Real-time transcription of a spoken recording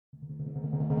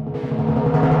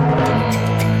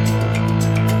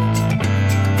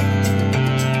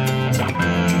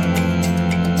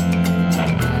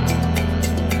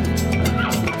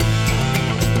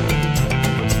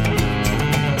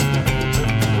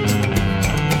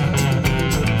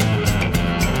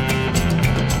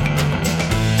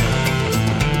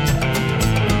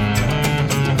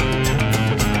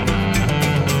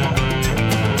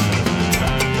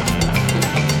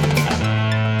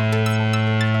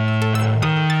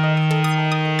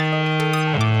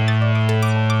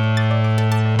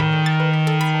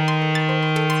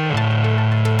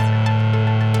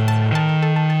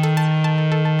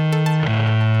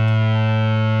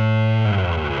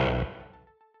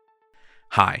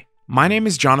Hi, my name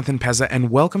is Jonathan Pezza,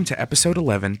 and welcome to episode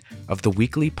 11 of the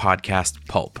weekly podcast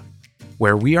Pulp,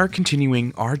 where we are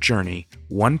continuing our journey,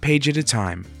 one page at a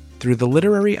time, through the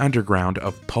literary underground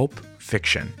of pulp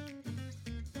fiction.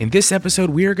 In this episode,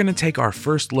 we are going to take our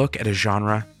first look at a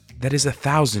genre that is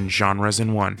 1,000 genres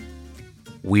in one.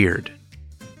 Weird.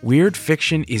 Weird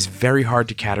fiction is very hard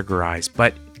to categorize,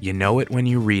 but you know it when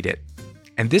you read it.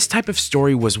 And this type of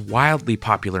story was wildly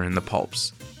popular in the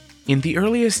pulps. In the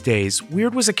earliest days,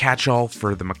 weird was a catch-all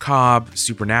for the macabre,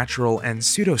 supernatural, and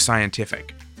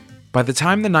pseudoscientific. By the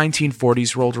time the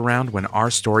 1940s rolled around, when our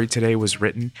story today was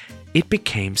written, it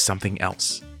became something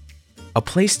else. A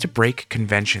place to break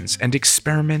conventions and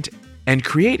experiment and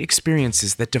create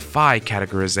experiences that defy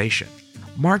categorization,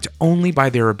 marked only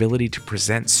by their ability to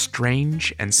present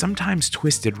strange and sometimes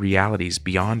twisted realities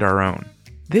beyond our own.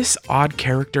 This odd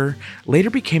character later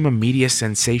became a media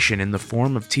sensation in the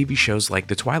form of TV shows like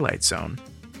The Twilight Zone,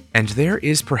 and there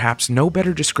is perhaps no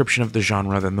better description of the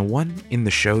genre than the one in the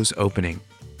show's opening.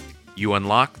 You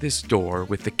unlock this door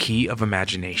with the key of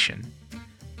imagination.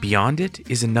 Beyond it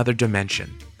is another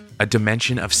dimension, a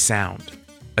dimension of sound,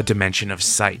 a dimension of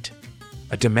sight,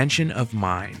 a dimension of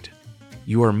mind.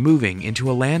 You are moving into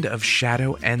a land of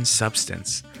shadow and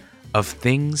substance, of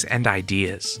things and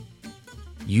ideas.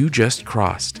 You just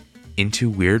crossed into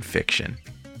weird fiction.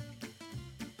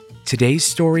 Today's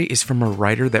story is from a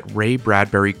writer that Ray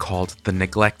Bradbury called the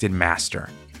neglected master,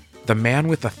 the man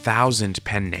with 1,000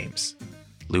 pen names.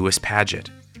 Lewis Paget,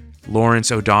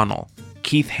 Lawrence O'Donnell,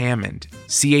 Keith Hammond,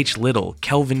 C.H. Little,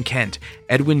 Kelvin Kent,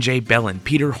 Edwin J. Bellin,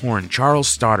 Peter Horn, Charles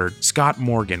Stoddard, Scott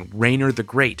Morgan, Rayner the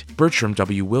Great, Bertram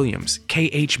W. Williams,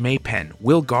 K.H. Maypen,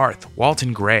 Will Garth,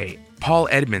 Walton Gray, Paul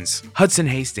Edmonds, Hudson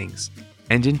Hastings,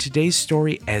 and in today's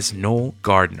story as Noel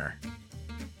Gardner.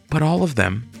 But all of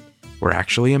them were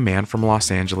actually a man from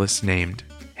Los Angeles named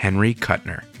Henry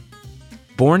Kuttner.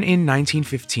 Born in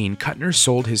 1915, Kuttner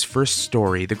sold his first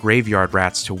story, The Graveyard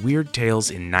Rats, to Weird Tales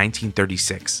in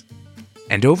 1936,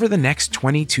 and over the next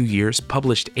 22 years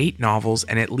published 8 novels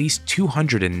and at least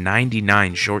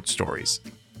 299 short stories.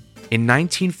 In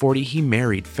 1940, he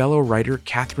married fellow writer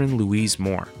Catherine Louise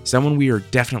Moore, someone we are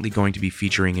definitely going to be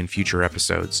featuring in future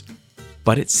episodes.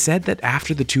 But it's said that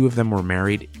after the two of them were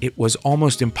married, it was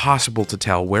almost impossible to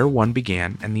tell where one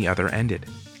began and the other ended,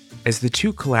 as the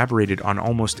two collaborated on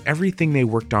almost everything they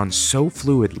worked on so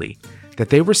fluidly that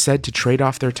they were said to trade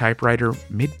off their typewriter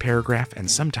mid-paragraph and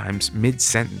sometimes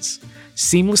mid-sentence,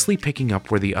 seamlessly picking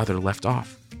up where the other left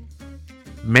off.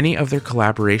 Many of their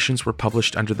collaborations were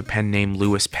published under the pen name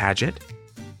Lewis Paget,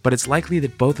 but it's likely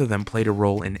that both of them played a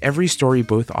role in every story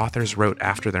both authors wrote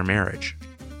after their marriage.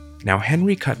 Now,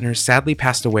 Henry Kuttner sadly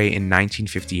passed away in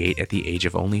 1958 at the age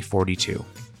of only 42,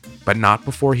 but not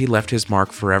before he left his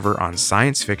mark forever on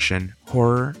science fiction,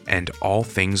 horror, and all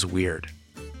things weird.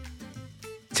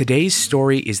 Today's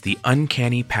story is The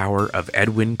Uncanny Power of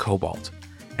Edwin Cobalt,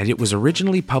 and it was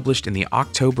originally published in the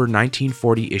October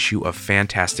 1940 issue of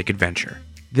Fantastic Adventure.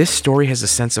 This story has a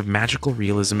sense of magical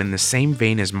realism in the same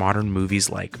vein as modern movies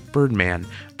like Birdman,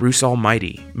 Bruce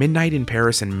Almighty, Midnight in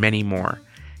Paris, and many more.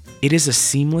 It is a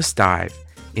seamless dive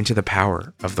into the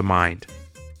power of the mind,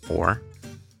 or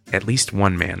at least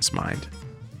one man's mind.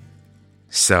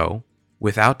 So,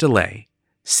 without delay,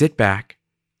 sit back,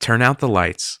 turn out the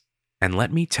lights, and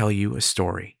let me tell you a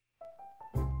story.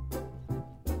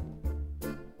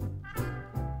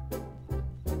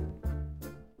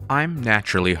 I'm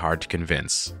naturally hard to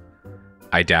convince.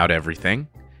 I doubt everything.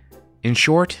 In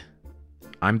short,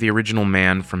 I'm the original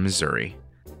man from Missouri.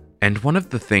 And one of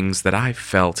the things that I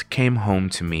felt came home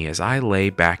to me as I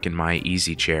lay back in my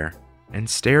easy chair and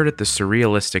stared at the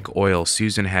surrealistic oil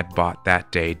Susan had bought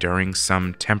that day during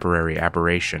some temporary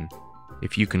aberration,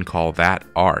 if you can call that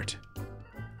art.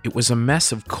 It was a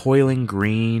mess of coiling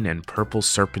green and purple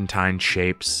serpentine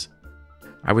shapes.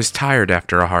 I was tired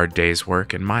after a hard day's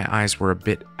work, and my eyes were a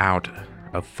bit out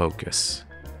of focus.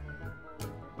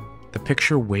 The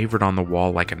picture wavered on the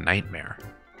wall like a nightmare.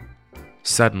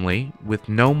 Suddenly, with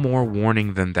no more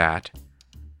warning than that,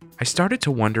 I started to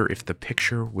wonder if the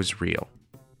picture was real.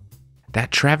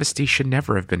 That travesty should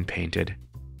never have been painted.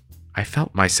 I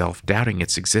felt myself doubting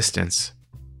its existence.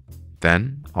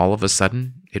 Then, all of a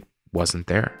sudden, it wasn't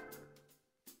there.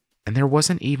 And there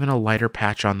wasn't even a lighter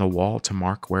patch on the wall to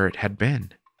mark where it had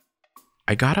been.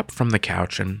 I got up from the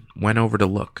couch and went over to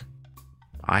look.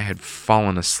 I had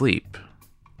fallen asleep,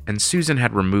 and Susan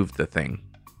had removed the thing,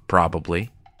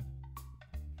 probably.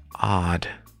 Odd.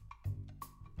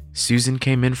 Susan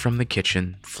came in from the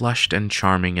kitchen, flushed and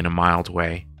charming in a mild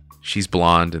way. She's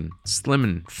blonde and slim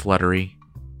and fluttery.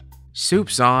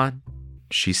 "Soup's on,"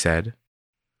 she said.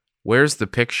 "Where's the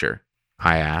picture?"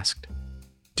 I asked.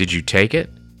 Did you take it?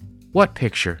 What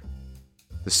picture?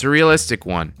 The surrealistic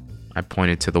one. I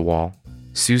pointed to the wall.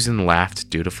 Susan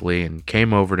laughed dutifully and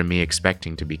came over to me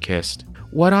expecting to be kissed.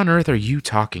 What on earth are you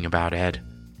talking about, Ed?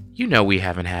 You know we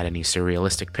haven't had any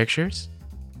surrealistic pictures.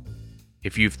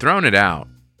 If you've thrown it out,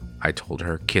 I told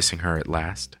her, kissing her at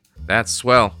last. That's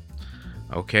swell.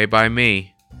 Okay by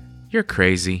me. You're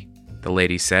crazy, the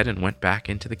lady said and went back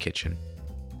into the kitchen.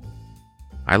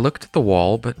 I looked at the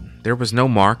wall, but there was no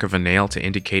mark of a nail to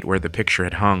indicate where the picture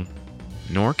had hung,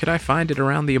 nor could I find it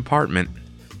around the apartment.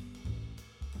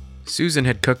 Susan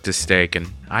had cooked a steak,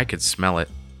 and I could smell it.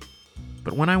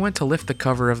 But when I went to lift the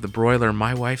cover of the broiler,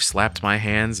 my wife slapped my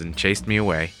hands and chased me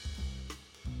away.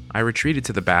 I retreated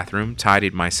to the bathroom,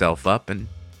 tidied myself up, and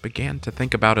began to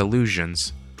think about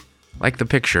illusions. Like the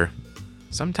picture.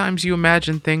 Sometimes you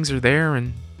imagine things are there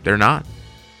and they're not.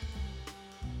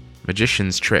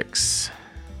 Magician's tricks.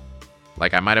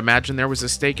 Like I might imagine there was a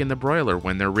steak in the broiler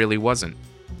when there really wasn't.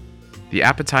 The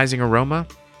appetizing aroma?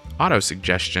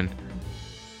 Auto-suggestion.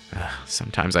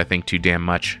 Sometimes I think too damn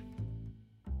much.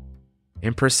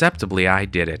 Imperceptibly, I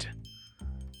did it.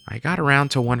 I got around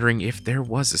to wondering if there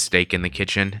was a steak in the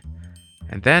kitchen,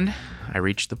 and then I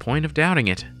reached the point of doubting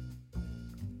it.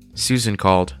 Susan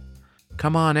called,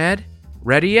 "Come on, Ed.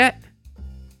 Ready yet?"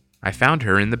 I found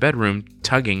her in the bedroom,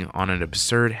 tugging on an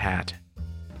absurd hat.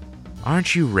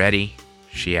 "Aren't you ready?"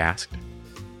 she asked.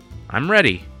 "I'm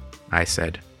ready," I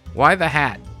said. "Why the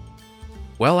hat?"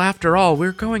 "Well, after all,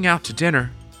 we're going out to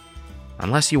dinner.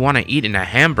 Unless you want to eat in a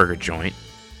hamburger joint."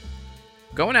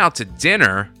 "Going out to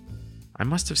dinner?" I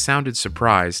must have sounded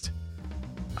surprised.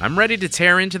 "I'm ready to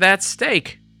tear into that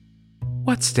steak."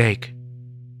 "What steak?"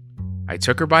 I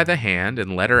took her by the hand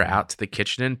and led her out to the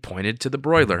kitchen and pointed to the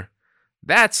broiler.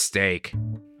 "That steak,"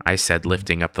 I said,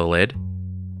 lifting up the lid.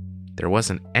 There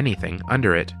wasn't anything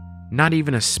under it, not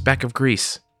even a speck of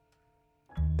grease.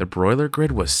 The broiler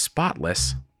grid was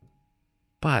spotless.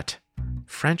 But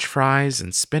French fries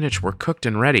and spinach were cooked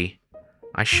and ready.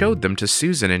 I showed them to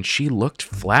Susan and she looked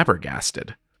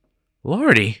flabbergasted.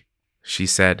 "Lordy," she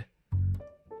said.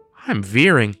 "I'm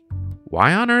veering.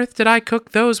 Why on earth did I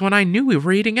cook those when I knew we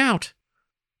were eating out?"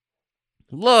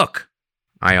 "Look!"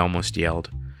 I almost yelled.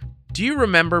 "Do you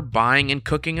remember buying and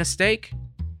cooking a steak?"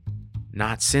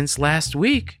 "Not since last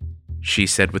week," she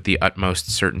said with the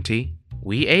utmost certainty.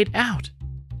 "We ate out."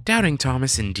 Doubting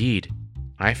Thomas indeed.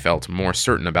 I felt more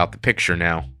certain about the picture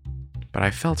now, but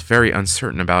I felt very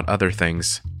uncertain about other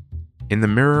things. In the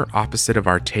mirror opposite of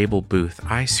our table booth,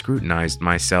 I scrutinized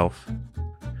myself.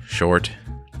 Short,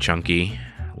 chunky,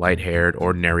 light-haired,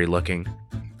 ordinary-looking.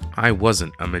 I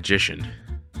wasn't a magician.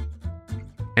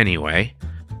 Anyway,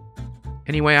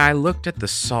 I looked at the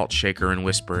salt shaker and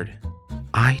whispered,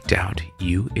 "I doubt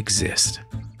you exist."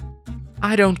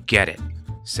 "I don't get it,"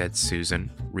 said Susan,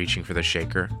 reaching for the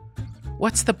shaker.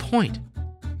 "What's the point?"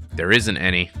 "There isn't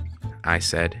any," I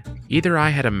said. Either I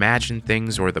had imagined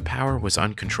things or the power was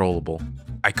uncontrollable.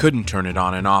 I couldn't turn it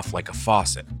on and off like a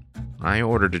faucet. I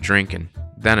ordered a drink and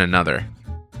then another.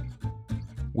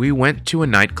 We went to a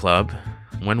nightclub.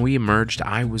 When we emerged,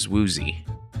 I was woozy.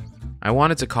 I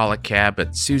wanted to call a cab,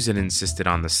 but Susan insisted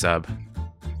on the sub.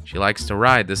 She likes to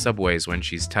ride the subways when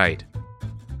she's tight.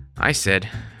 I said,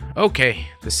 "Okay,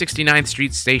 the 69th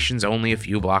Street station's only a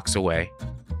few blocks away."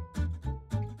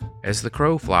 As the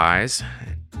crow flies,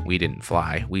 we didn't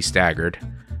fly, we staggered.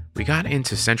 We got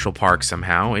into Central Park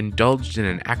somehow, indulged in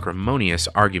an acrimonious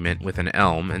argument with an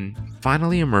elm, and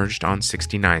finally emerged on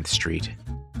 69th Street.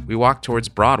 We walked towards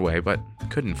Broadway, but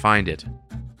couldn't find it.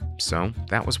 So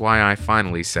that was why I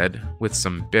finally said, with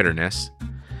some bitterness,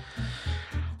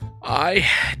 "I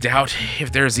doubt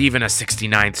if there's even a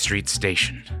 69th Street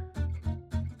station."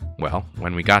 Well,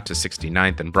 when we got to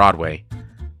 69th and Broadway,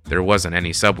 there wasn't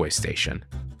any subway station.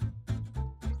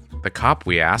 The cop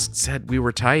we asked said we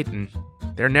were tight and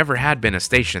there never had been a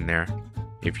station there.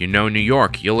 If you know New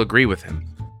York, you'll agree with him.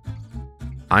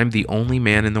 I'm the only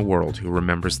man in the world who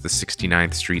remembers the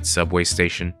 69th Street subway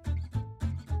station.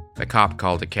 The cop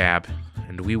called a cab,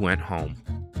 and we went home.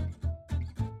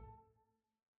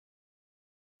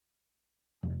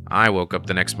 I woke up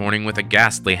the next morning with a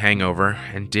ghastly hangover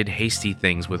and did hasty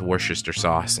things with Worcester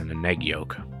sauce and an egg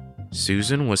yolk.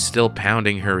 Susan was still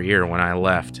pounding her ear when I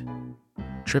left.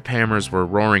 Trip hammers were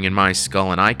roaring in my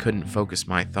skull and I couldn't focus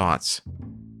my thoughts.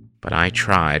 But I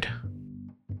tried.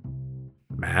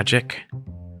 Magic?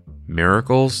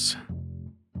 Miracles?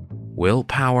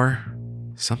 Willpower?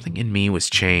 Something in me was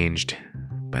changed,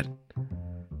 but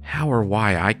how or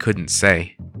why I couldn't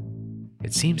say.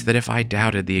 It seems that if I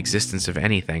doubted the existence of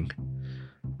anything,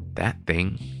 that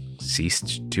thing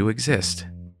ceased to exist.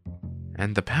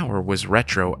 And the power was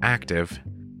retroactive.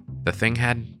 The thing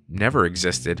had never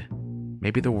existed.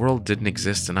 Maybe the world didn't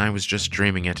exist and I was just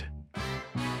dreaming it.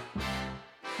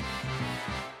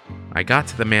 I got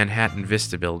to the Manhattan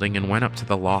Vista building and went up to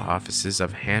the law offices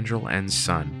of Handrel and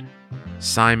Son.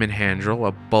 Simon Handrel,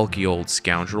 a bulky old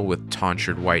scoundrel with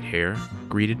tonsured white hair,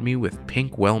 greeted me with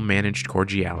pink, well-managed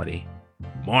cordiality.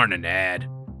 "Morning, Ed.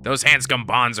 Those Hanscom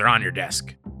bonds are on your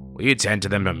desk. Will you attend to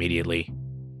them immediately?"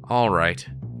 "All right,"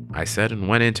 I said and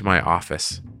went into my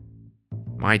office.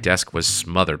 My desk was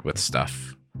smothered with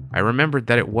stuff. I remembered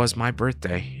that it was my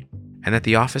birthday, and that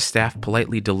the office staff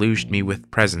politely deluged me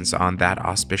with presents on that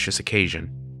auspicious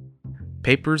occasion.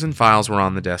 Papers and files were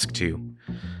on the desk too.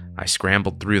 I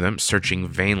scrambled through them, searching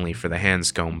vainly for the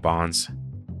Hanscom bonds.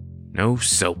 No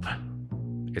soap.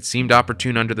 It seemed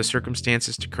opportune under the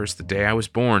circumstances to curse the day I was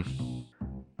born.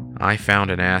 I found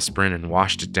an aspirin and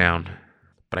washed it down,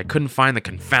 but I couldn't find the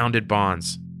confounded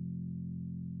bonds.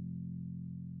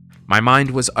 My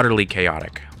mind was utterly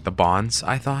chaotic. The bonds,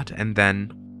 I thought, and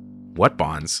then... What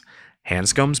bonds?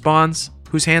 Hanscom's bonds?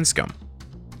 Who's Hanscom?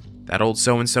 That old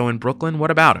so-and-so in Brooklyn?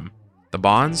 What about him? The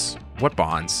bonds? What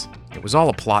bonds? It was all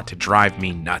a plot to drive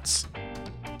me nuts.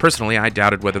 Personally, I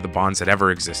doubted whether the bonds had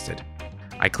ever existed.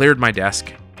 I cleared my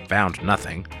desk, found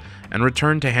nothing, and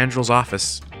returned to Handrel's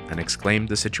office and exclaimed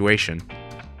the situation.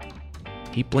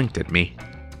 He blinked at me.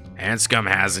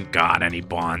 "Hanscom hasn't got any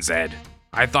bonds, Ed.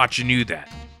 I thought you knew that.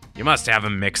 You must have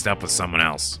him mixed up with someone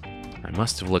else." I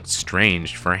must have looked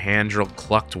strange, for Handrel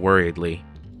clucked worriedly.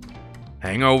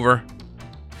 "Hangover?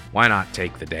 Why not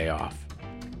take the day off?"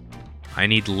 "I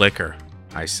need liquor,"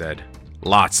 I said.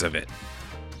 "Lots of it."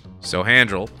 So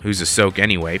Handrel, who's a soak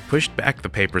anyway, pushed back the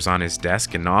papers on his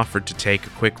desk and offered to take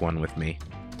a quick one with me.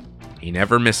 He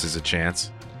never misses a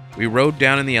chance. We rode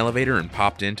down in the elevator and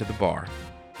popped into the bar.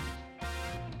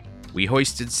 We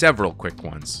hoisted several quick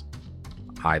ones.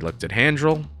 I looked at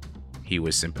Handrel. He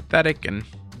was sympathetic and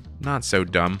not so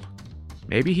dumb.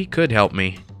 Maybe he could help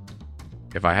me.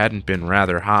 If I hadn't been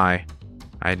rather high,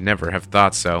 I'd never have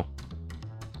thought so.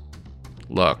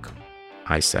 "Look,"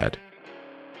 I said.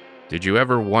 "Did you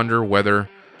ever wonder whether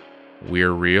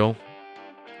we're real?"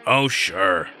 "Oh,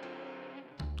 sure."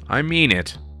 "I mean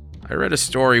it. I read a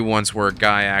story once where a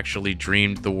guy actually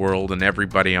dreamed the world and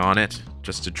everybody on it.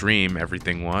 Just a dream,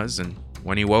 everything was, and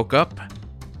when he woke up,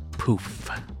 poof."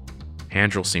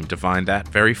 Handrel seemed to find that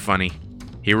very funny.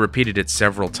 He repeated it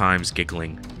several times,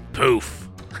 giggling. "Poof."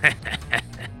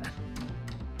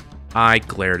 I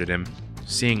glared at him,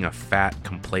 seeing a fat,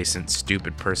 complacent,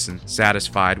 stupid person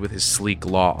satisfied with his sleek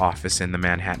law office in the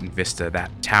Manhattan Vista,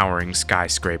 that towering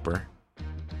skyscraper.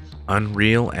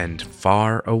 Unreal and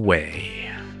far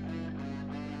away.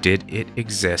 Did it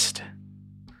exist?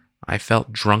 I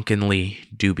felt drunkenly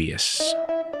dubious.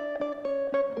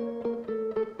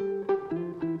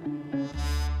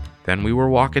 Then we were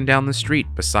walking down the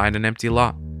street beside an empty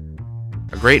lot.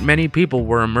 A great many people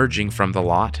were emerging from the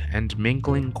lot and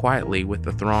mingling quietly with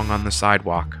the throng on the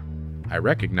sidewalk. I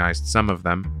recognized some of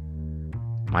them.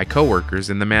 My coworkers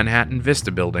in the Manhattan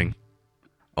Vista building.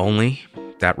 Only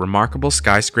that remarkable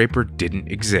skyscraper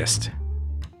didn't exist.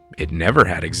 It never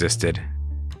had existed.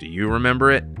 Do you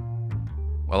remember it?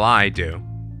 Well, I do.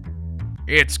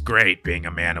 "It's great being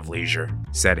a man of leisure,"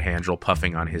 said Handrel,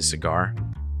 puffing on his cigar.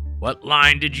 "What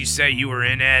line did you say you were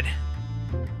in, Ed?"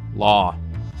 "Law,"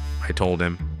 I told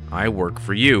him. "I work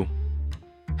for you."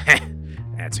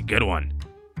 "That's a good one.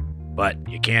 But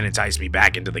you can't entice me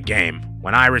back into the game.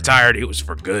 When I retired, it was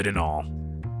for good and all."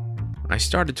 I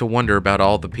started to wonder about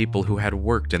all the people who had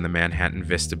worked in the Manhattan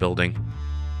Vista building.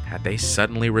 Had they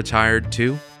suddenly retired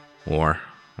too? Or,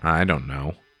 I don't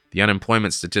know. The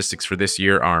unemployment statistics for this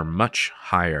year are much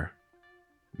higher.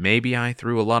 Maybe I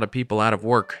threw a lot of people out of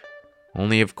work.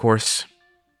 Only, of course,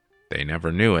 they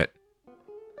never knew it.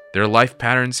 Their life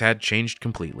patterns had changed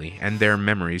completely, and their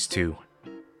memories too.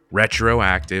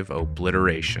 Retroactive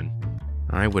obliteration.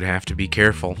 I would have to be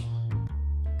careful.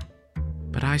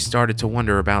 But I started to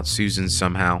wonder about Susan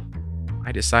somehow.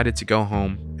 I decided to go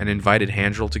home and invited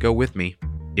Handrel to go with me.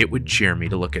 It would cheer me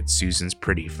to look at Susan's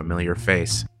pretty, familiar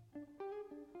face.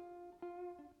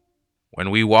 When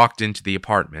we walked into the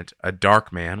apartment, a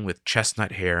dark man with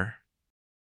chestnut hair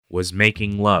was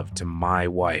making love to my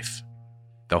wife.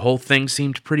 The whole thing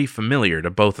seemed pretty familiar to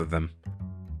both of them.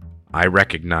 I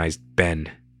recognized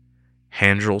Ben,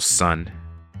 Handrel's son,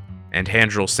 and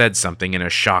Handrel said something in a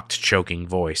shocked, choking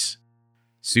voice.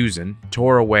 Susan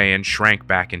tore away and shrank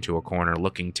back into a corner,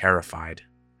 looking terrified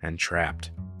and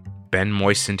trapped. Ben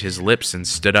moistened his lips and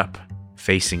stood up,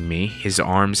 facing me, his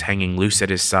arms hanging loose at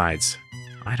his sides.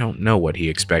 I don't know what he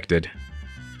expected.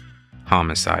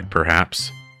 Homicide,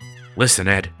 perhaps. "Listen,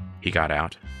 Ed," he got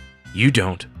out. "You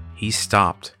don't." He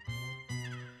stopped,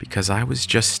 because I was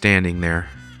just standing there,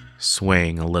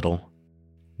 swaying a little,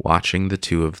 watching the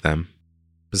two of them.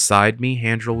 Beside me,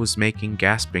 Handrel was making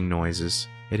gasping noises.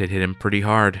 It had hit him pretty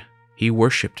hard. He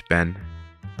worshipped Ben,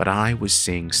 but I was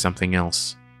seeing something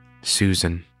else.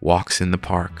 Susan walks in the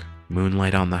park,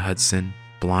 moonlight on the Hudson,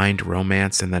 blind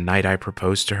romance and the night I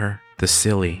proposed to her, the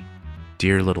silly,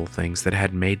 dear little things that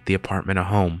had made the apartment a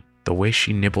home, the way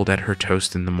she nibbled at her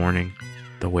toast in the morning,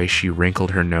 the way she wrinkled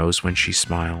her nose when she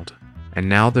smiled. And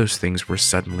now those things were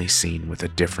suddenly seen with a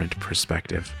different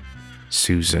perspective.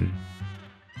 Susan.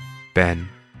 Ben.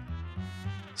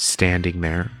 Standing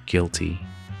there, guilty,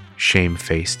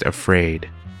 shamefaced, afraid.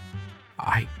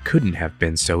 I couldn't have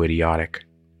been so idiotic.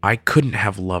 I couldn't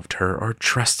have loved her or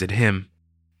trusted him.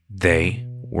 They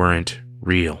weren't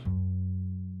real.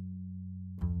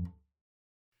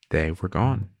 They were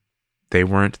gone. They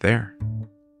weren't there.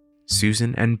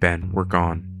 Susan and Ben were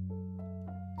gone.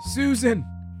 "Susan!"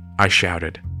 I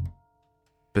shouted.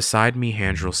 Beside me,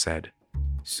 Handrel said,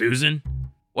 Susan?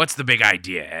 What's the big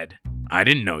idea, Ed? I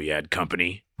didn't know you had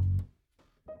company.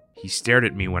 He stared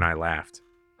at me when I laughed.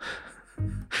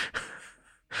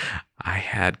 I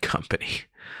had company.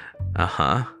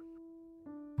 Uh-huh.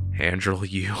 Handrel,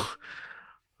 you...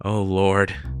 Oh,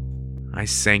 Lord. I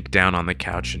sank down on the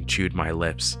couch and chewed my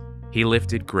lips. He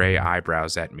lifted gray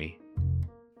eyebrows at me.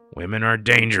 Women are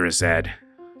dangerous, Ed.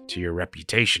 To your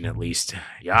reputation, at least.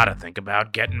 You ought to think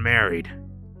about getting married.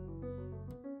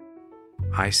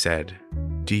 I said,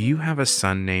 "Do you have a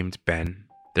son named Ben?"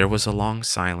 There was a long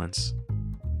silence.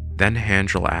 Then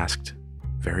Handrel asked,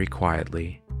 very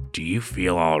quietly, Do you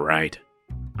feel all right?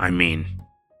 I mean,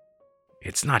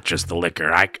 it's not just the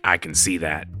liquor. I can see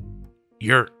that.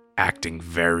 You're acting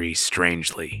very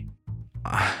strangely.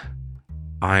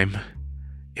 I'm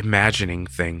imagining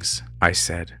things, I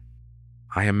said.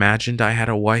 I imagined I had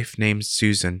a wife named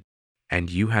Susan, and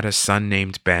you had a son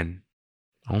named Ben.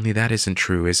 Only that isn't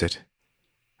true, is it?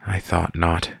 I thought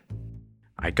not.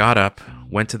 I got up,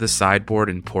 went to the sideboard,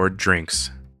 and poured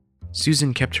drinks.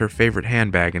 Susan kept her favorite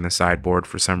handbag in the sideboard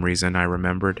for some reason, I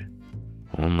remembered.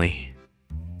 Only,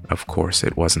 of course,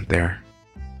 it wasn't there.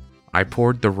 I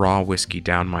poured the raw whiskey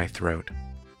down my throat.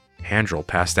 Handrel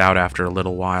passed out after a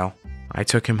little while. I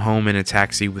took him home in a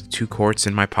taxi with 2 quarts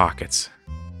in my pockets.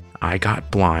 I got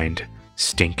blind,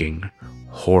 stinking,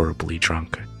 horribly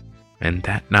drunk. And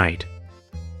that night,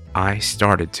 I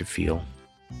started to feel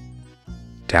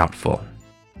doubtful.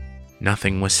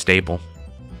 Nothing was stable.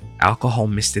 Alcohol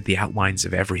misted the outlines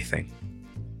of everything.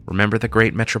 Remember the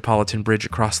great Metropolitan Bridge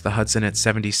across the Hudson at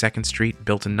 72nd Street,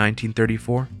 built in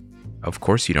 1934? Of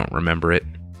course you don't remember it,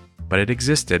 but it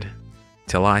existed,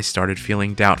 till I started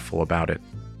feeling doubtful about it.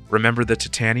 Remember the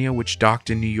Titania, which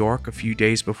docked in New York a few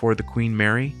days before the Queen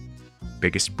Mary?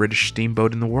 Biggest British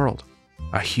steamboat in the world.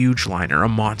 A huge liner, a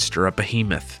monster, a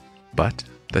behemoth. But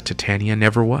the Titania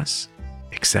never was,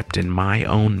 except in my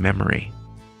own memory.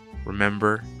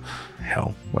 Remember?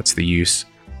 Hell, what's the use?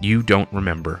 You don't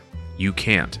remember. You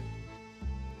can't.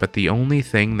 But the only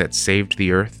thing that saved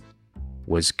the earth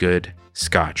was good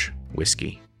Scotch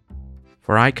whiskey.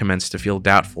 For I commenced to feel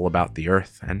doubtful about the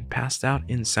earth and passed out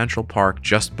in Central Park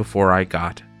just before I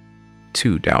got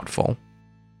too doubtful.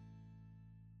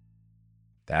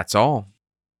 That's all.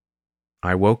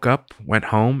 I woke up, went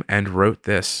home, and wrote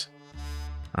this.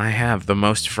 I have the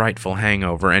most frightful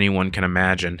hangover anyone can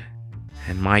imagine,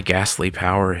 and my ghastly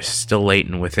power is still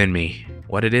latent within me.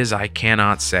 What it is, I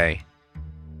cannot say.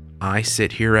 I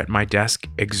sit here at my desk,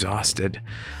 exhausted,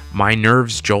 my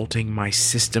nerves jolting, my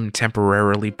system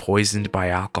temporarily poisoned by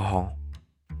alcohol.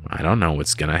 I don't know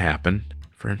what's gonna happen,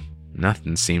 for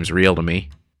nothing seems real to me.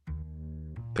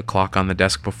 The clock on the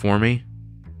desk before me?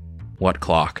 What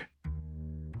clock?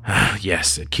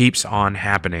 Yes, it keeps on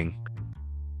happening.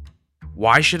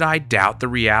 Why should I doubt the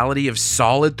reality of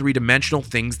solid 3-dimensional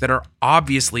things that are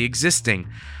obviously existing?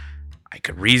 I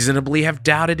could reasonably have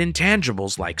doubted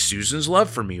intangibles like Susan's love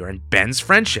for me or Ben's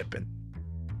friendship. And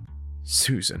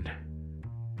Susan.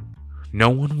 No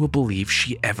one will believe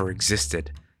she ever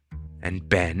existed. And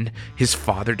Ben, his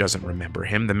father doesn't remember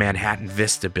him, the Manhattan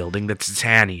Vista building, the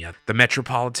Titania, the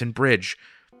Metropolitan Bridge.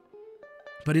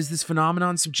 But is this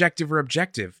phenomenon subjective or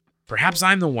objective? Perhaps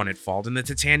I'm the one at fault and the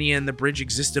Titania and the bridge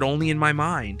existed only in my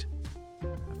mind.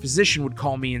 A physician would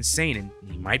call me insane, and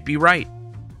he might be right.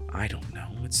 I don't know.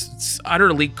 It's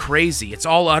utterly crazy. It's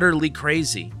all utterly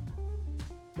crazy.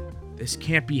 This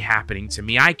can't be happening to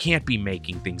me. I can't be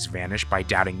making things vanish by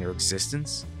doubting their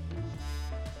existence.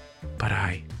 But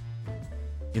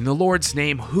in the Lord's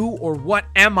name, who or what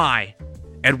am I?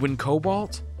 Edwin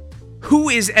Cobalt? Who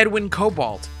is Edwin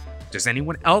Cobalt? Does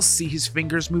anyone else see his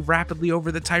fingers move rapidly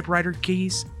over the typewriter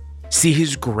keys? See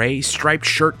his gray, striped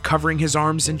shirt covering his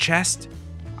arms and chest?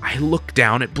 I look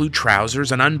down at blue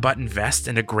trousers, an unbuttoned vest,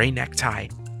 and a gray necktie.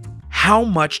 How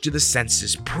much do the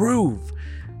senses prove?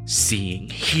 Seeing,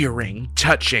 hearing,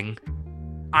 touching.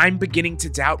 I'm beginning to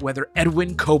doubt whether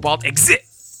Edwin Cobalt exists.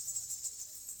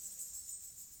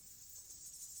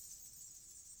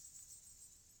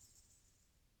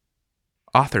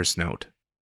 Author's note.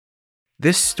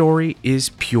 This story is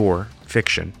pure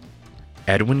fiction.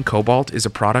 Edwin Cobalt is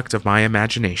a product of my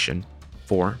imagination,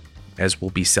 for, as will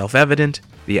be self-evident,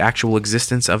 the actual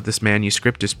existence of this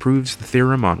manuscript disproves the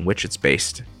theorem on which it's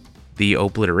based. The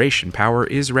obliteration power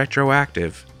is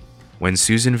retroactive. When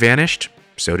Susan vanished,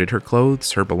 so did her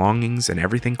clothes, her belongings, and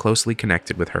everything closely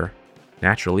connected with her.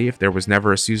 Naturally, if there was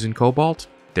never a Susan Cobalt,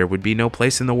 there would be no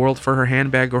place in the world for her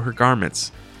handbag or her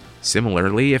garments.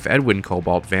 Similarly, if Edwin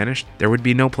Cobalt vanished, there would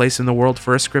be no place in the world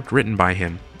for a script written by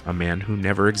him, a man who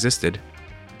never existed.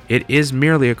 It is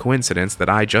merely a coincidence that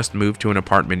I just moved to an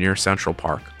apartment near Central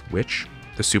Park, which,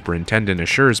 the superintendent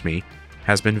assures me,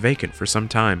 has been vacant for some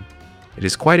time. It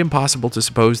is quite impossible to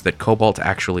suppose that Cobalt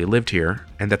actually lived here,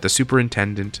 and that the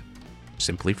superintendent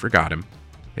simply forgot him.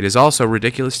 It is also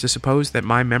ridiculous to suppose that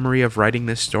my memory of writing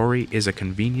this story is a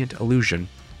convenient illusion.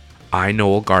 I,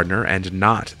 Noel Gardner, and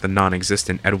not the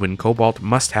non-existent Edwin Cobalt,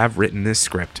 must have written this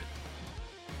script.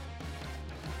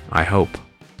 I hope.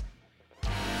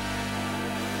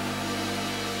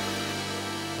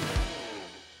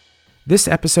 This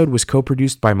episode was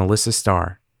co-produced by Melissa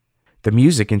Starr. The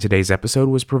music in today's episode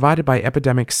was provided by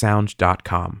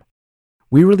epidemicsound.com.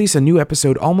 We release a new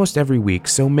episode almost every week,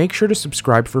 so make sure to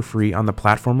subscribe for free on the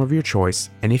platform of your choice,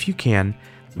 and if you can,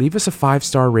 leave us a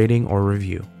 5-star rating or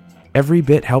review. Every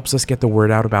bit helps us get the word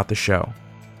out about the show.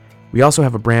 We also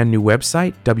have a brand new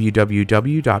website,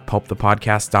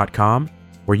 www.pulpthepodcast.com,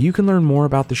 where you can learn more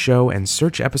about the show and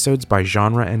search episodes by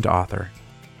genre and author.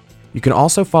 You can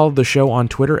also follow the show on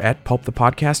Twitter at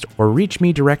pulpthepodcast or reach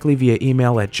me directly via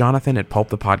email at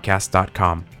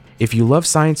jonathan@pulpthepodcast.com. If you love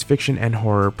science fiction and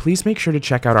horror, please make sure to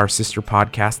check out our sister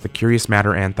podcast, The Curious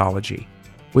Matter Anthology,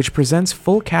 which presents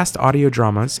full-cast audio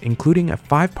dramas, including a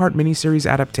 5-part miniseries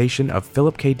adaptation of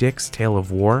Philip K. Dick's Tale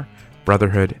of War,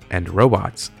 Brotherhood, and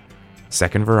Robots,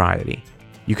 Second Variety.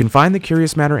 You can find the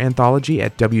Curious Matter Anthology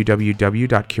at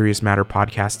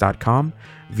www.curiousmatterpodcast.com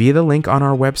via the link on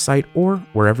our website or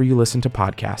wherever you listen to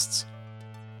podcasts.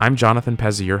 I'm Jonathan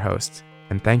Pezza, your host,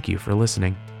 and thank you for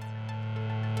listening.